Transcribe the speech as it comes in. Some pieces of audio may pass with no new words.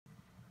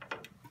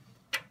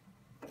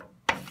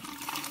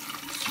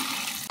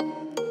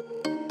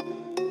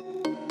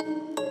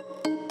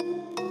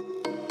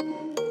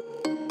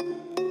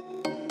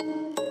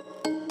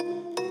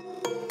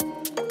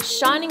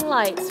Shining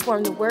lights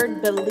form the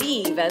word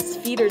believe as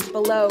feeders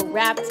below,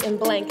 wrapped in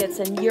blankets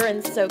and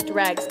urine-soaked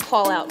rags,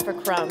 call out for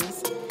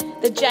crumbs.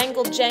 The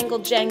jangle, jangle,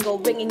 jangle,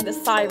 ringing the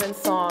siren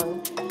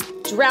song,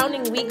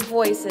 drowning weak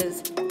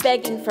voices,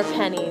 begging for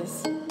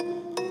pennies.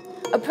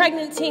 A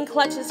pregnant teen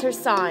clutches her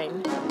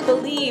sign,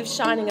 believe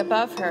shining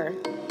above her,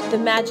 the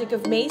magic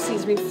of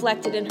Macy's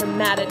reflected in her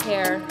matted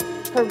hair,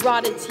 her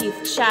rotted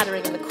teeth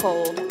chattering in the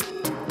cold.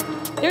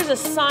 There's a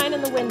sign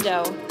in the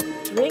window,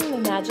 bring the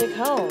magic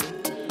home.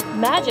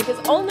 Magic is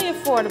only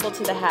affordable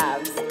to the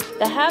haves.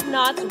 The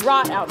have-nots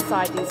rot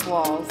outside these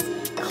walls.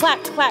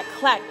 Clack, clack,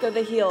 clack go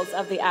the heels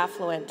of the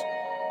affluent.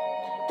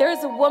 There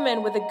is a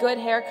woman with a good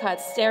haircut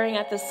staring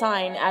at the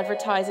sign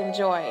advertising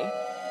joy.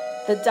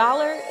 The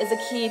dollar is a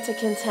key to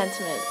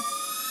contentment.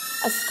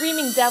 A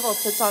screaming devil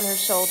sits on her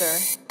shoulder.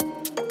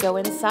 Go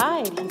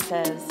inside, he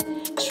says.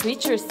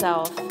 Treat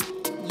yourself.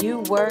 You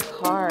work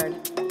hard.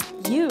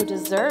 You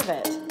deserve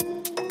it.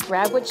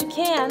 Grab what you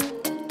can.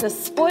 The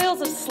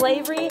spoils of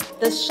slavery,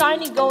 the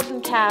shiny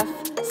golden calf.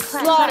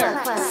 Slaughter,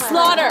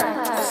 slaughter,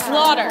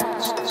 slaughter.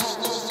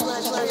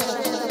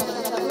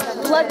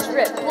 Blood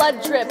drip,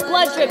 blood drip,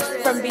 blood drips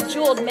from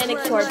bejeweled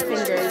manicured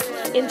fingers,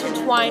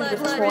 intertwined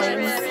with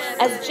coins.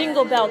 As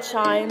jingle bell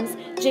chimes,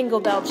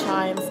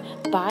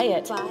 buy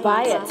it,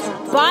 buy it,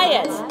 buy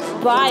it,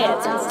 buy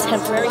it.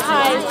 Temporary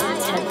high,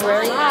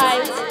 temporary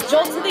high.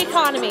 Jolt to the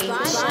economy.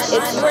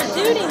 It's your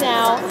duty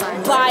now.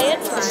 Buy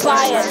it,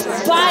 buy it,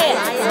 buy it,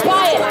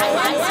 buy it.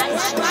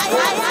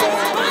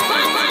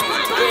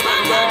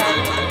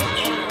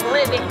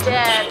 Living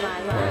dead.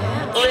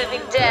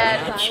 Living dead.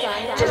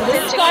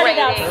 The started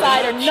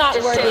outside are not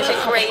worthy of a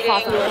cup of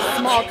coffee or a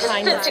small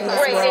kindness in this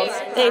world.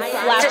 They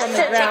flap on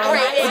the ground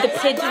with the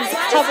pigeons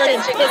covered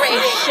in piss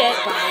and shit.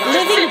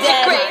 Living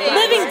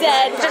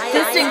dead,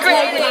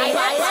 disintegrating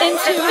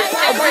into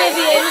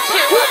oblivion.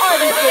 Who are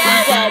these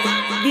living dead?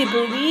 The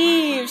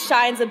believe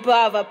shines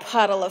above a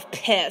puddle of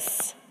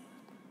piss.